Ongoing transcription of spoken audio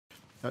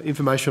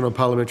Information on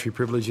parliamentary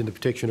privilege and the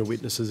protection of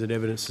witnesses and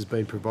evidence has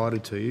been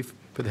provided to you.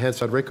 For the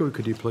Hansard record,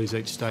 could you please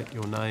each state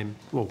your name?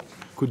 Well,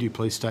 could you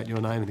please state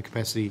your name and the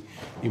capacity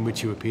in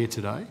which you appear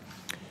today?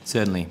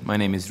 Certainly. My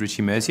name is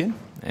Richie Merzian,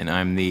 and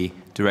I'm the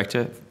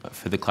Director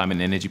for the Climate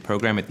and Energy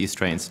Program at the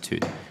Australia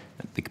Institute,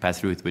 the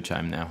capacity with which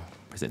I'm now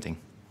presenting.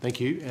 Thank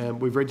you.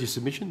 We've read your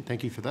submission.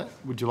 Thank you for that.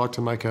 Would you like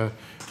to make a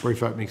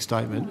brief opening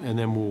statement, and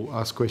then we'll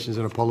ask questions,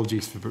 and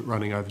apologies for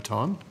running over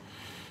time.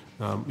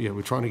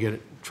 We're trying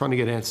to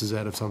get answers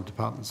out of some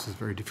departments is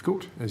very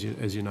difficult, as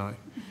you know.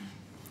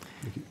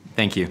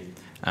 Thank you.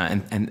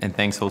 And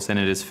thanks all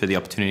senators for the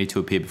opportunity to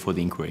appear before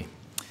the inquiry.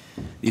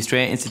 The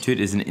Australia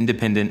Institute is an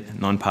independent,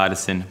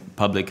 non-partisan,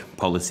 public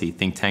policy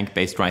think tank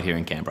based right here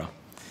in Canberra.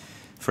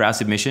 For our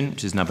submission,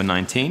 which is number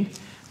 19,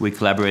 we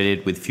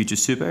collaborated with Future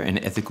Super, an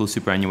ethical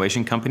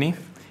superannuation company,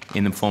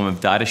 in the form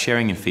of data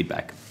sharing and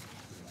feedback.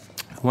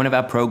 One of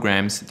our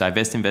programs,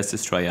 Divest Invest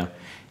Australia,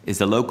 is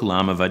the local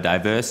arm of a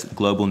diverse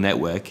global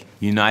network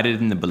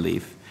united in the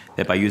belief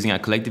that by using our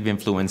collective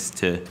influence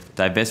to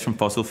divest from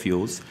fossil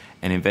fuels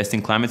and invest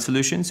in climate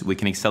solutions, we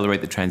can accelerate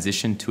the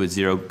transition to a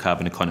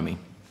zero-carbon economy.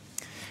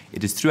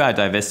 It is through our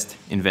Divest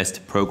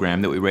Invest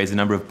program that we raise a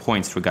number of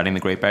points regarding the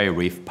Great Barrier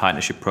Reef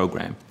Partnership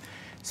Program,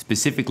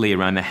 specifically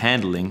around the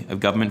handling of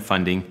government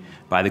funding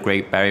by the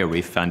Great Barrier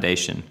Reef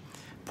Foundation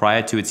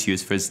prior to its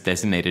use for its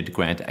designated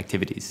grant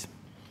activities.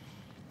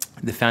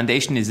 The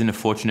Foundation is in a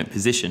fortunate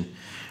position,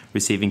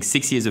 receiving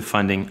 6 years of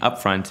funding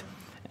upfront,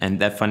 and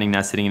that funding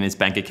now sitting in its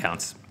bank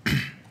accounts.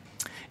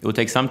 It will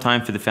take some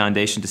time for the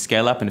Foundation to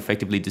scale up and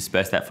effectively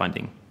disperse that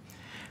funding.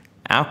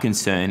 Our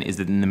concern is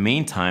that in the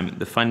meantime,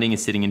 the funding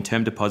is sitting in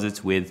term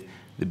deposits with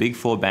the big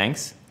four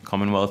banks,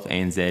 Commonwealth,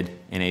 ANZ,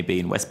 NAB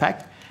and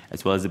Westpac,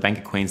 as well as the Bank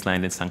of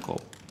Queensland and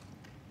Suncorp.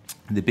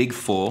 The big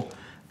four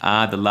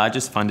are the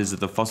largest funders of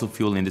the fossil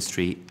fuel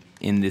industry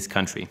in this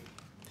country.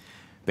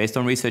 Based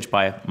on research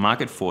by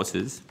Market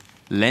Forces,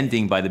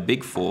 lending by the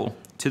big four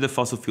to the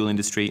fossil fuel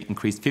industry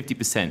increased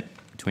 50%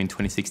 between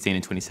 2016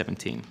 and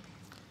 2017.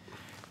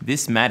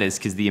 This matters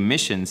because the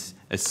emissions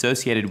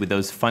associated with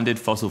those funded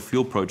fossil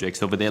fuel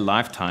projects over their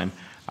lifetime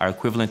are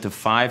equivalent to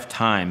 5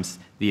 times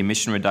the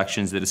emission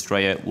reductions that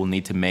Australia will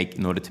need to make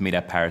in order to meet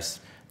our Paris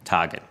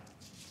target.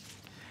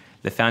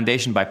 The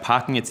Foundation, by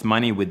parking its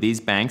money with these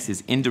banks,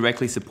 is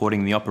indirectly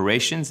supporting the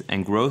operations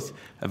and growth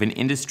of an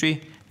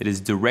industry that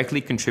is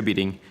directly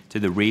contributing to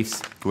the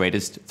reef's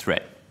greatest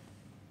threat.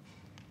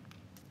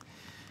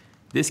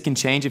 This can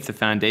change if the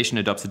Foundation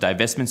adopts a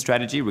divestment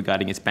strategy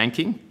regarding its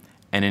banking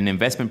and an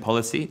investment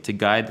policy to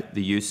guide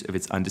the use of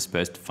its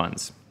undispersed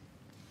funds.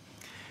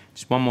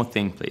 Just one more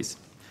thing, please.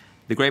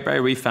 The Great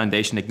Barrier Reef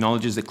Foundation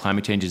acknowledges that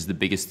climate change is the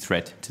biggest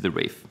threat to the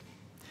reef,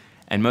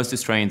 and most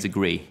Australians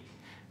agree.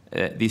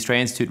 The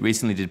Australian Institute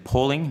recently did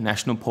polling,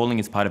 national polling,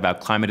 as part of our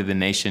Climate of the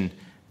Nation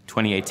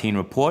 2018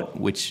 report,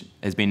 which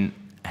has been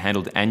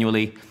handled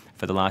annually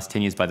for the last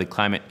 10 years by the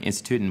Climate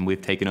Institute, and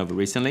we've taken over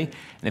recently,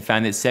 and it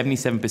found that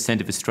 77%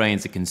 of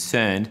Australians are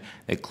concerned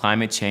that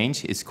climate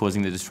change is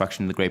causing the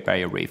destruction of the Great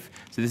Barrier Reef.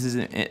 So this is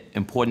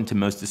important to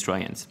most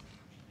Australians.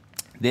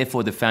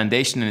 Therefore, the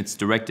Foundation and its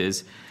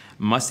directors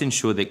must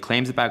ensure that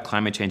claims about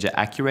climate change are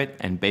accurate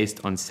and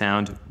based on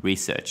sound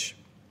research.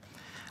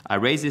 I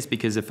raise this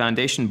because a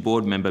Foundation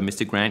board member,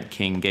 Mr. Grant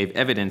King, gave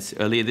evidence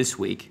earlier this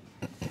week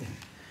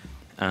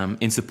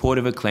in support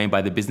of a claim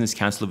by the Business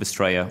Council of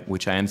Australia,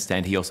 which I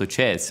understand he also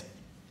chairs.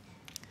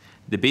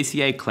 The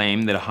BCA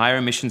claimed that a higher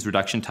emissions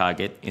reduction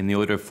target in the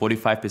order of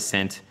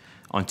 45%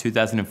 on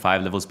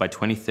 2005 levels by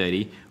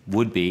 2030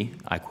 would be,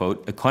 I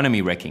quote,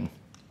 economy wrecking.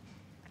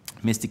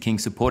 Mr. King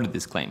supported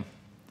this claim.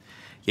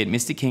 Yet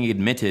Mr. King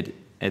admitted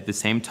at the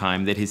same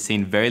time that he's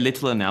seen very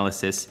little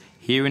analysis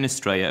here in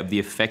Australia of the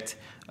effect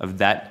of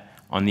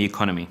that on the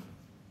economy.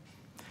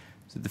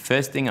 So the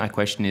first thing I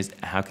question is,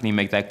 how can he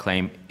make that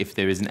claim if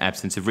there is an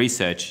absence of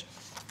research?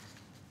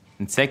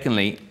 And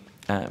secondly,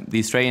 the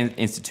Australian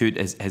Institute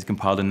has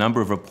compiled a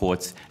number of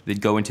reports that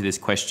go into this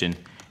question,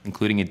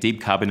 including a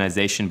deep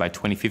carbonisation by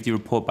 2050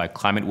 report by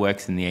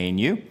ClimateWorks and the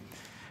ANU,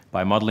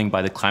 by modelling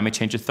by the Climate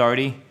Change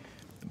Authority,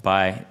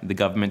 by the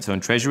government's own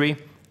treasury,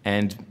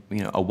 and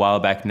a while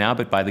back now,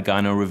 but by the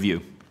Garnaut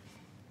Review.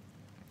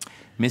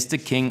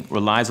 Mr. King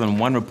relies on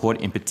one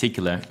report in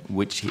particular,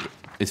 which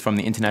is from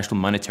the International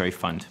Monetary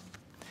Fund,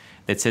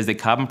 that says that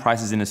carbon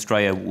prices in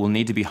Australia will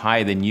need to be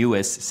higher than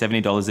US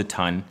 $70 a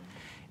tonne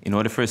in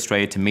order for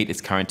Australia to meet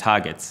its current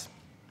targets.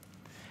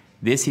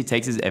 This he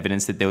takes as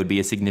evidence that there would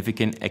be a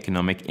significant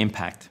economic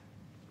impact.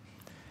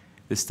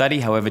 The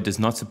study, however, does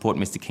not support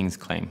Mr. King's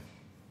claim.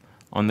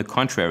 On the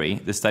contrary,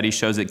 the study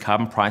shows that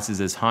carbon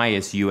prices as high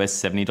as US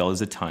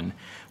 $70 a tonne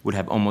would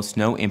have almost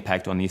no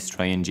impact on the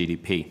Australian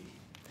GDP.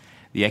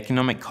 The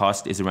economic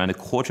cost is around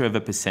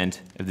 0.25%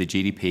 of the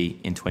GDP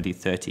in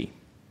 2030.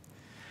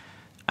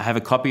 I have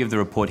a copy of the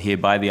report here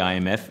by the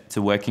IMF. It's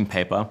a working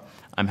paper.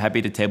 I'm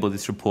happy to table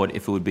this report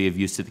if it would be of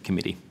use to the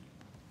committee.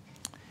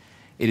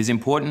 It is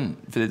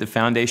important for the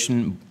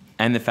Foundation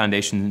and the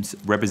Foundation's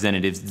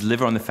representatives to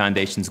deliver on the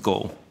Foundation's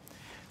goal,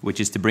 which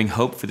is to bring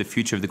hope for the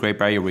future of the Great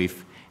Barrier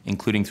Reef,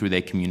 including through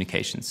their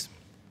communications.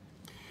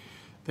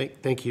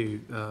 Thank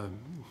you,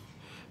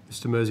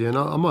 Mr. Mersey. And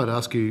I might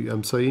ask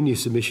you, so in your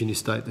submission you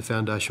state the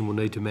foundation will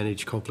need to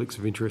manage conflicts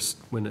of interest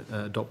when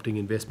adopting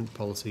investment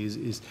policies.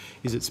 Is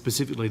it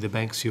specifically the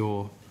banks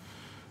you're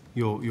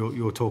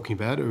talking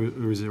about,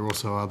 or is there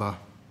also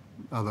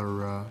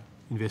other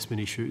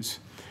investment issues?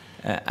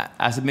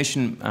 Our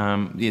submission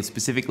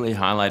specifically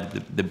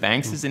highlighted the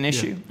banks as an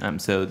issue.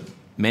 So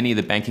many of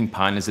the banking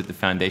partners that the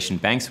foundation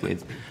banks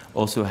with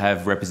also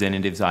have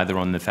representatives either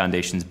on the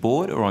foundation's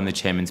board or on the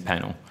chairman's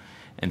panel.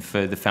 And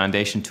for the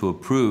foundation to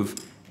approve,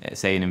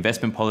 say, an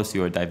investment policy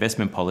or a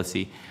divestment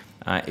policy,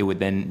 it would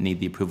then need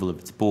the approval of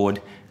its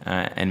board,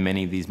 and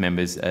many of these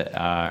members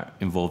are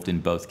involved in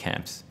both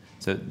camps.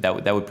 So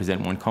that would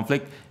present one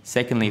conflict.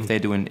 Secondly, if they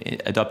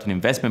adopt an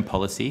investment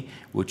policy,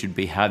 which would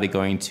be how they're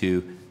going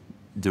to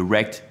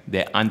direct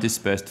their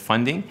undispersed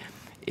funding,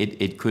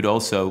 it could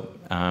also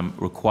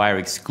require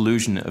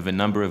exclusion of a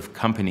number of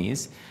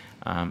companies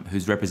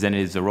whose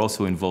representatives are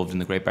also involved in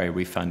the Great Barrier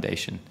Reef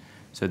Foundation.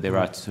 So there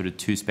are sort of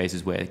two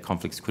spaces where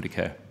conflicts could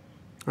occur.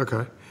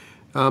 Okay.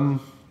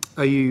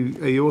 Are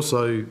you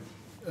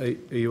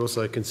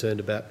also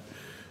concerned about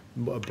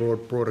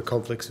broader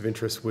conflicts of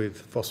interest with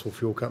fossil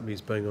fuel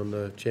companies being on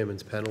the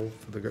chairman's panel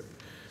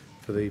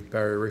for the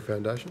Barrier Reef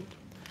Foundation?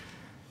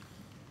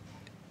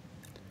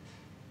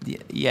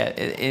 Yeah,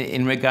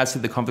 in regards to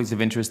the conflicts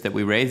of interest that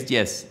we raised,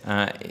 yes.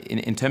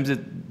 In terms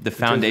of the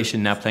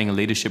foundation now playing a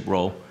leadership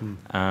role,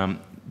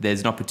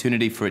 there's an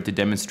opportunity for it to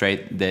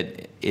demonstrate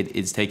that it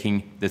is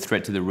taking the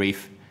threat to the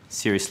reef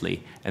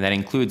seriously, and that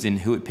includes in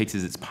who it picks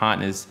as its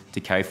partners to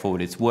carry forward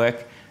its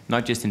work,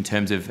 not just in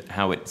terms of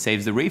how it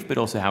saves the reef, but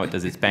also how it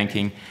does its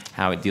banking,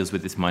 how it deals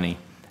with its money,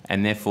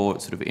 and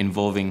therefore sort of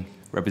involving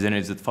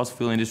representatives of the fossil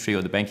fuel industry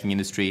or the banking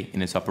industry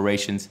in its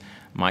operations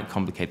might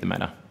complicate the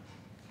matter.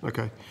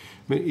 Okay.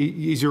 I mean,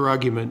 is your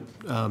argument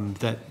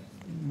that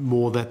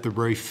the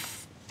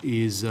reef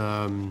is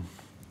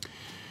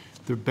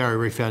the Barrier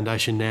Reef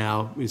Foundation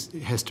now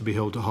has to be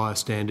held to higher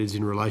standards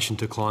in relation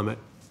to climate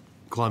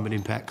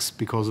impacts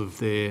because of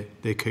their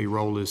key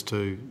role is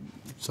to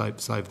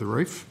save the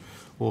reef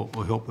or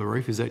help the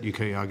reef? Is that your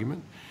key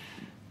argument?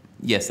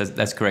 Yes,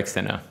 that's correct,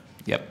 Senator.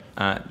 Yep.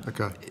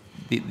 Okay.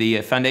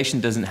 The foundation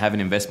doesn't have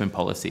an investment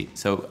policy,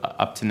 so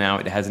up to now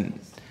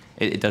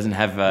it doesn't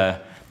have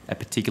a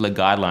particular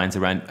guidelines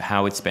around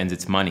how it spends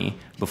its money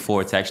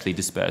before it's actually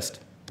dispersed.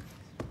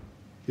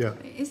 Yeah.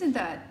 Isn't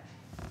that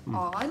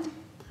odd?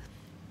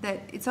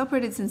 That it's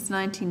operated since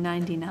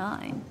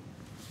 1999.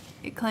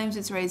 It claims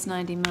it's raised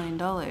 $90 million,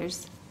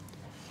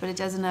 but it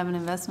doesn't have an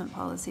investment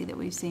policy that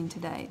we've seen to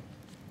date.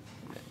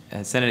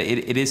 Senator,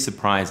 it is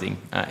surprising,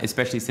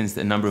 especially since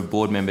a number of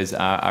board members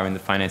are in the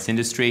finance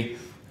industry.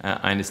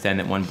 I understand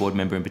that one board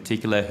member in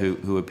particular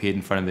who appeared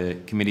in front of the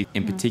committee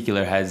in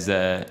particular has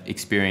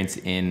experience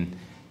in,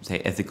 say,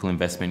 ethical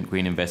investment,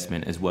 green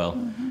investment as well.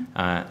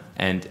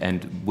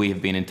 And we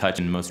have been in touch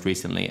most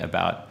recently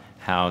about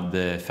how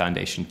the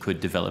foundation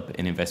could develop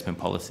an investment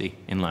policy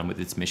in line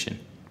with its mission.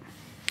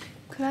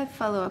 Could I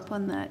follow up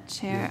on that,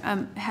 Chair?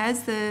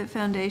 Has the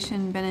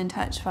foundation been in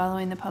touch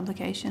following the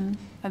publication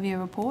of your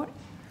report?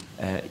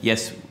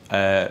 Yes,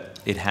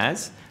 it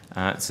has.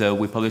 So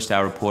we published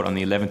our report on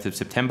the 11th of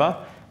September.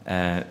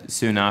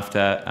 Soon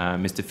after,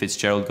 Mr.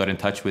 Fitzgerald got in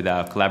touch with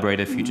our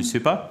collaborator, Future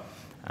Super,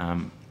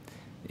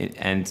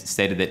 and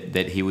stated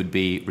that he would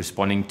be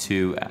responding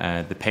to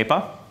the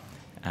paper.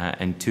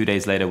 And 2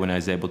 days later, when I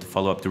was able to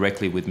follow up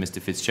directly with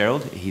Mr.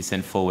 Fitzgerald, he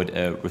sent forward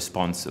a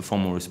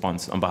formal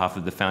response on behalf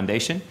of the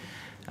foundation,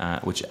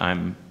 which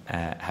I'm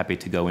happy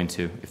to go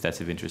into if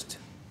that's of interest.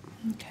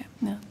 Okay,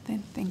 no,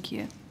 thank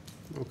you.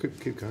 I'll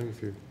keep going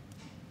if you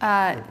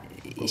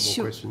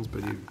sure. more questions,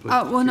 but you...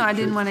 Well, no, I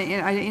didn't want to...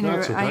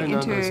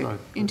 I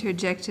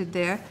interjected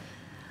there.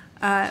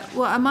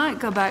 Well, I might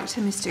go back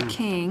to Mr.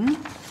 King.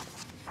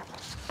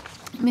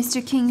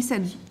 Mr. King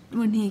said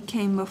when he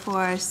came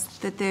before us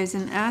that there's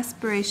an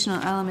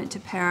aspirational element to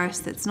Paris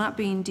that's not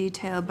being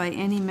detailed by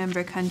any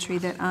member country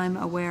that I'm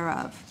aware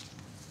of.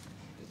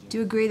 Do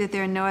you agree that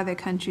there are no other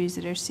countries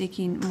that are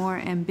seeking more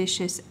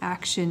ambitious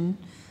action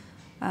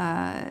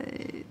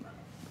than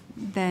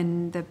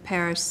the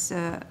Paris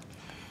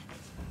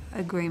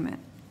agreement?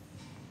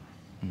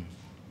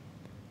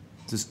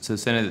 So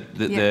Senator,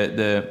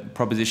 the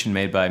proposition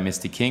made by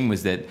Mr. King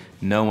was that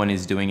no one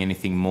is doing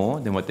anything more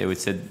than what they would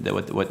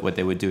what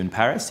they would do in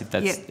Paris. If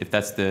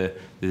that's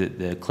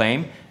the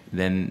claim,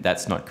 then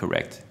that's not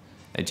correct.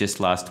 Just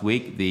last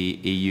week, the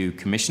EU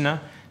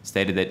Commissioner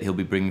stated that he'll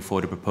be bringing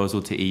forward a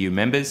proposal to EU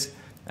members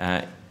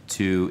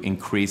to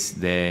increase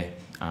their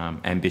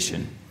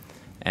ambition.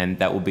 And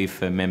that will be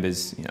for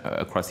members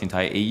across the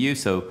entire EU.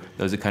 So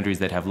those are countries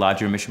that have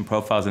larger emission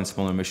profiles and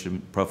smaller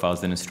emission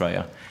profiles than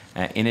Australia.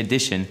 In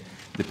addition,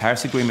 the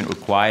Paris Agreement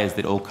requires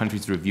that all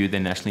countries review their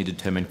nationally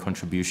determined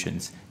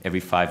contributions every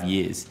 5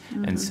 years.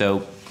 And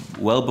so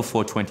well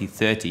before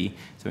 2030,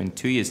 so in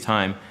 2 years'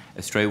 time,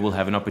 Australia will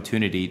have an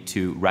opportunity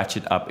to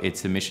ratchet up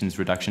its emissions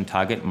reduction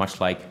target, much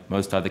like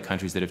most other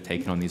countries that have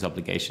taken on these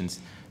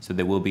obligations. So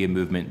there will be a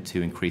movement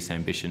to increase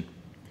ambition.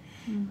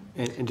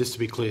 And just to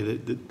be clear,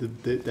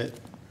 that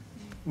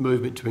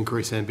movement to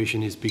increase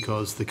ambition is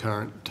because the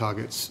current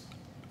targets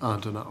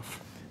aren't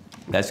enough.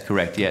 That's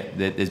correct, yeah.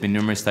 There's been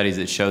numerous studies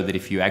that show that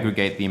if you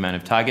aggregate the amount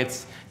of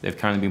targets that have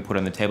currently been put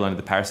on the table under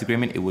the Paris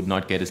Agreement, it would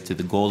not get us to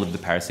the goal of the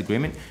Paris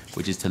Agreement,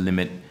 which is to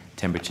limit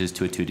temperatures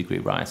to a 2-degree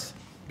rise.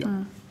 Yep.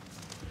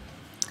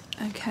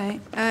 Okay.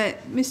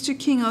 Mr.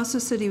 King also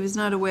said he was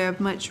not aware of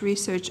much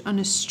research on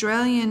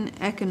Australian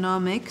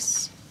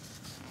economics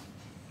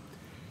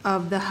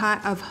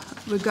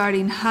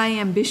regarding high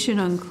ambition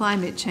on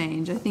climate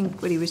change. I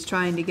think what he was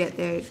trying to get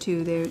there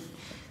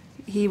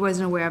he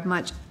wasn't aware of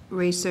much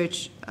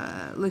research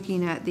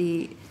looking at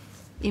the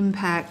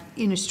impact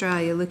in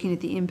Australia, looking at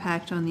the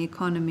impact on the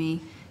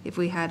economy if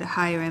we had a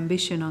higher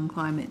ambition on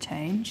climate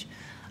change.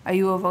 Are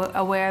you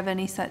aware of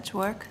any such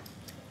work?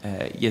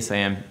 Yes, I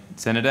am,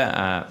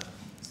 Senator.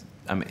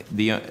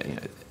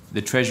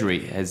 The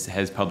Treasury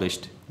has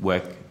published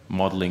work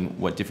modelling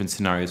what different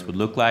scenarios would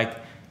look like.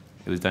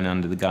 It was done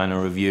under the Ghana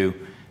Review.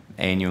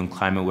 ANU and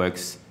Climate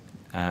Works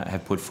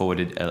have put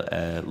forward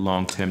a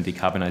long-term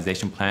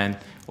decarbonisation plan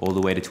all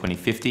the way to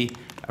 2050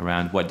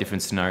 around what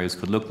different scenarios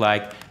could look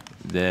like.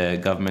 The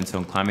Government's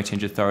own Climate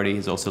Change Authority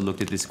has also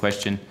looked at this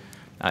question.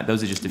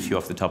 Those are just a few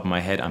off the top of my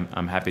head.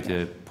 I'm happy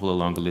to pull a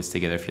longer list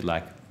together if you'd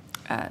like.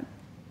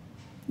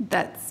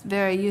 That's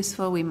very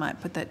useful. We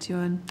might put that to you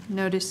on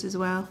notice as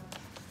well.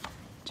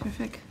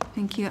 Terrific.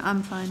 Thank you.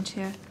 I'm fine,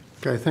 Chair.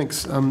 Okay,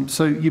 thanks.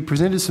 So you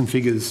presented some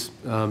figures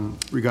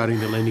regarding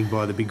the lending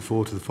by the Big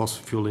Four to the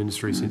fossil fuel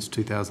industry since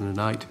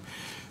 2008.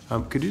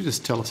 Could you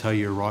just tell us how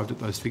you arrived at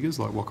those figures,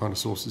 like what kind of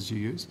sources you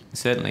used?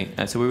 Certainly.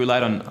 So we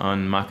relied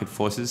on market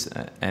forces,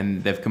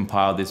 and they've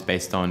compiled this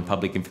based on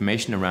public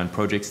information around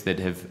projects that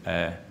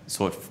have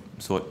sought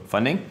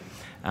funding.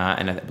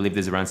 And I believe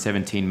there's around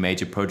 17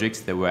 major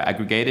projects that were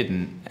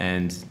aggregated,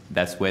 and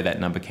that's where that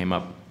number came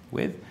up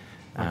with.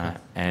 Okay.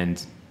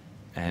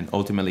 And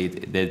ultimately,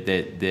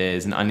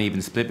 there's an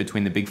uneven split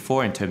between the Big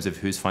Four in terms of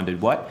who's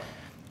funded what,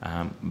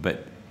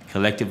 but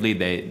collectively,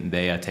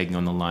 they are taking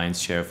on the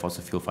lion's share of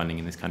fossil fuel funding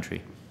in this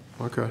country.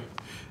 Okay.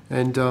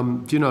 And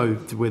do you know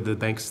whether the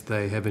banks,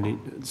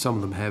 some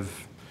of them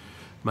have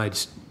made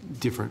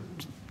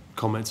different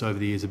comments over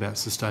the years about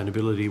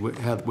sustainability,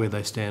 where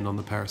they stand on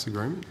the Paris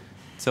Agreement?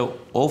 So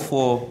all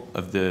four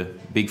of the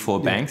Big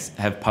Four banks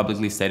have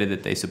publicly stated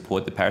that they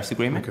support the Paris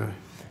Agreement. Okay.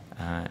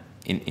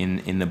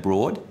 In the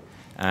broad,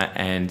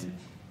 and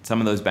some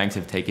of those banks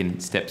have taken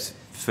steps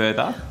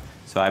further.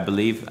 So I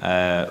believe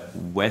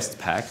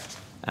Westpac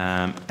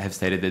have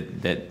stated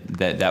that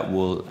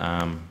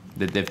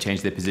they've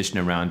changed their position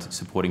around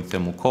supporting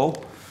thermal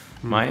coal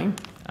mining,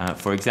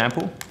 for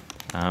example.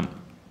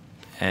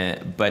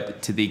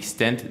 But to the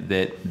extent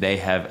that they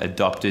have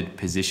adopted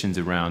positions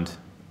around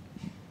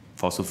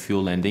fossil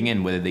fuel lending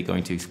and whether they're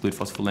going to exclude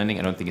fossil fuel lending,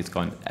 I don't think it's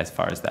gone as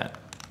far as that.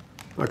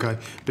 Okay,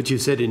 but you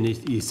said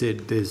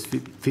there's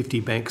 50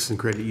 banks and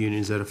credit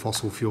unions that are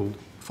fossil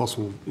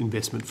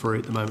investment free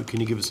at the moment. Can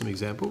you give us some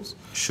examples?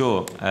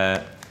 Sure.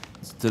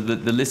 So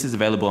the list is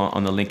available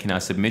on the link in our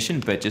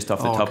submission, but just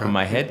off the top of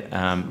my head,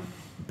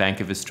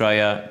 Bank of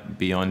Australia,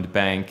 Beyond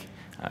Bank,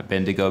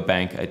 Bendigo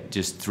Bank are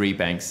just three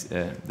banks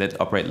that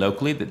operate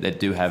locally that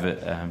do have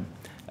a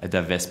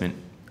divestment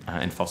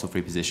and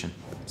fossil-free position.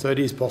 So it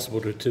is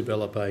possible to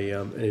develop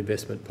an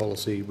investment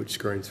policy which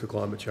screens for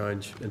climate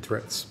change and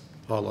threats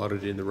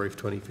highlighted in the Reef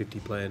 2050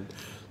 plan.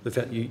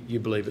 You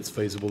believe it's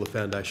feasible the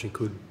Foundation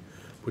could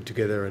put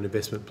together an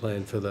investment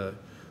plan for the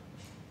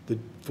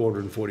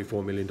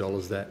 $444 million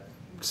that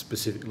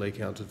specifically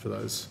accounted for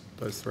those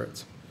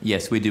threats?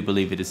 Yes, we do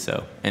believe it is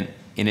so. And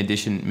in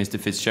addition, Mr.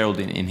 Fitzgerald,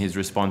 in his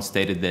response,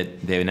 stated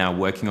that they're now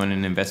working on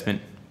an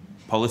investment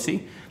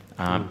policy.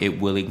 It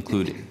will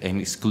include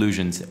an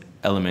exclusions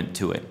element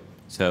to it.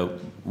 So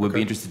we'll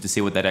be interested to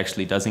see what that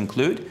actually does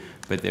include,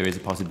 but there is a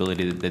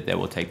possibility that they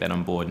will take that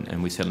on board,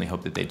 and we certainly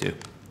hope that they do.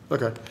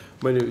 Okay.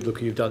 I mean,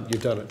 look, you've done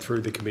it through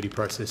the committee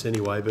process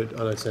anyway, but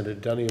I know Senator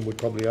Dunningham would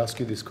probably ask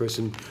you this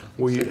question.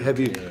 Have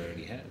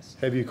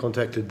you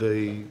contacted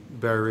the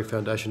Barrier Reef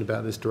Foundation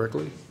about this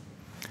directly?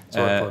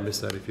 Sorry if I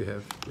missed that if you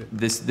have. Yeah.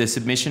 The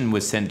submission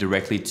was sent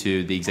directly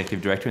to the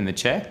Executive Director and the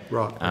Chair.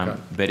 Right, okay.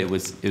 But it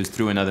was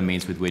through another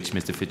means with which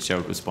Mr.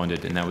 Fitzgerald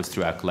responded, and that was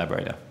through our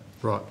collaborator.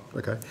 Right,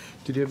 okay.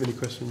 Did you have any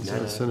questions,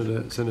 No.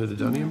 Senator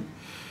Dunningham?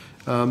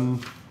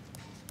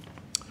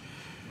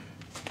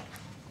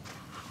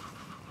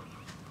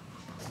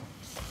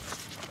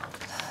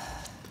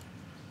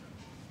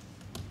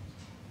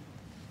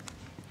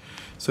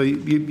 So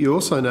you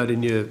also note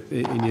in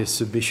your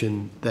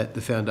submission that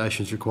the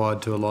Foundation is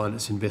required to align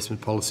its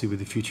investment policy with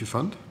the Future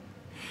Fund.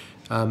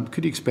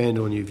 Could you expand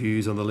on your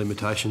views on the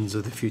limitations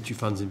of the Future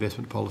Fund's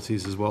investment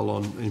policies as well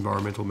on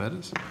environmental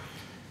matters?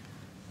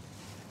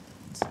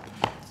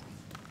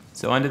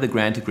 So under the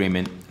grant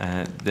agreement,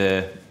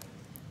 the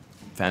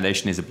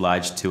Foundation is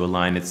obliged to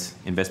align its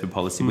investment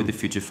policy with the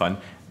Future Fund.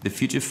 The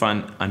Future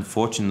Fund,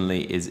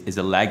 unfortunately, is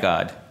a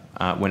laggard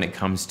when it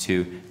comes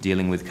to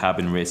dealing with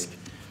carbon risk.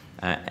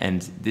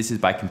 And this is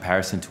by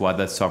comparison to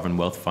other sovereign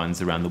wealth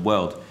funds around the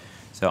world.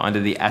 So under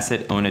the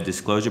Asset Owner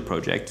Disclosure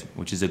Project,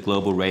 which is a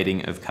global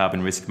rating of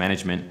carbon risk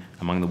management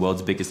among the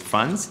world's biggest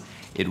funds,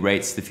 it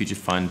rates the Future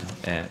Fund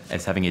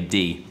as having a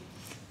D,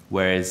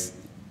 whereas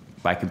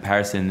by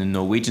comparison, the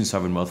Norwegian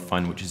Sovereign Wealth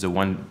Fund, which is a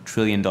 $1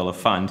 trillion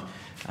fund,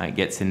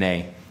 gets an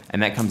A.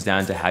 And that comes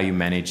down to how you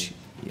manage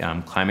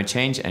climate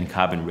change and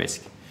carbon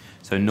risk.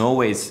 So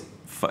Norway's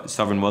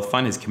Sovereign Wealth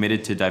Fund is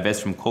committed to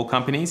divest from coal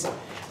companies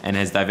and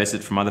has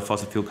divested from other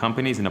fossil fuel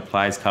companies and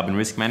applies carbon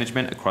risk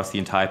management across the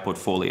entire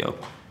portfolio.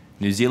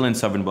 New Zealand's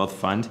Sovereign Wealth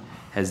Fund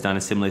has done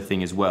a similar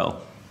thing as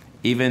well.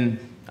 Even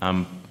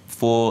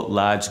 4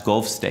 large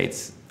Gulf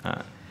states,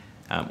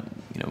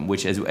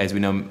 which, as we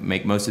know,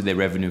 make most of their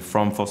revenue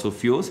from fossil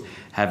fuels,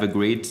 have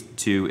agreed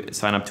to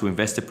sign up to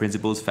investor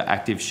principles for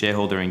active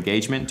shareholder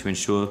engagement to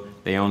ensure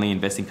they only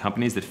invest in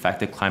companies that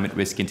factor climate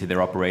risk into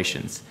their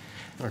operations.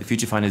 Okay. The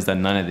Future Fund has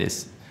done none of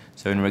this.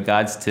 So in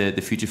regards to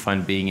the Future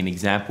Fund being an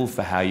example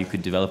for how you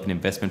could develop an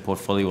investment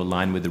portfolio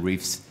aligned with the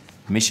Reef's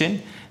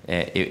mission,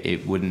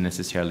 it wouldn't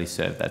necessarily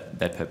serve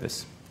that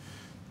purpose.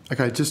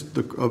 Okay, just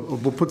look,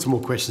 we'll put some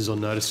more questions on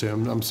notice here.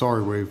 I'm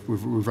sorry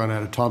we've run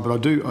out of time, but I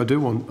do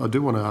want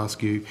to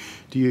ask you: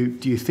 do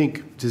you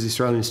think, does the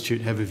Australian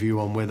Institute have a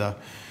view on whether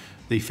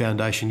the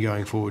foundation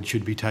going forward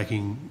should be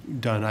taking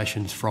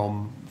donations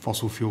from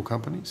fossil fuel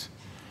companies?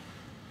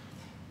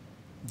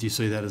 Do you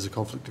see that as a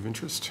conflict of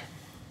interest,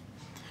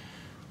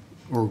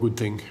 or a good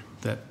thing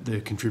that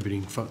they're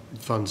contributing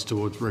funds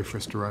towards reef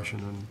restoration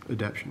and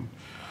adaptation?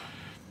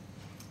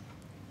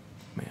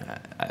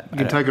 You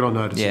can take it on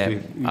notice. Yeah,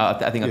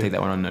 I think I'll take that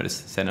one on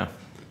notice. So no.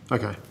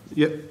 Okay.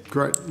 Yep.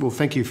 Great. Well,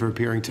 thank you for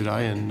appearing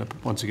today, and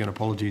once again,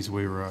 apologies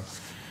we're out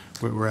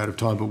of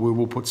time, but we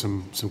will put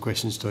some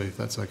questions to you if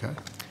that's okay.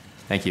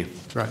 Thank you.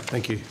 Great.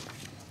 Thank you.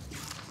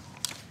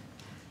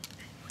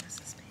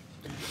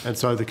 And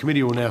so the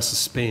committee will now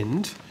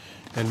suspend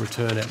and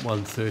return at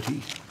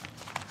 1:30.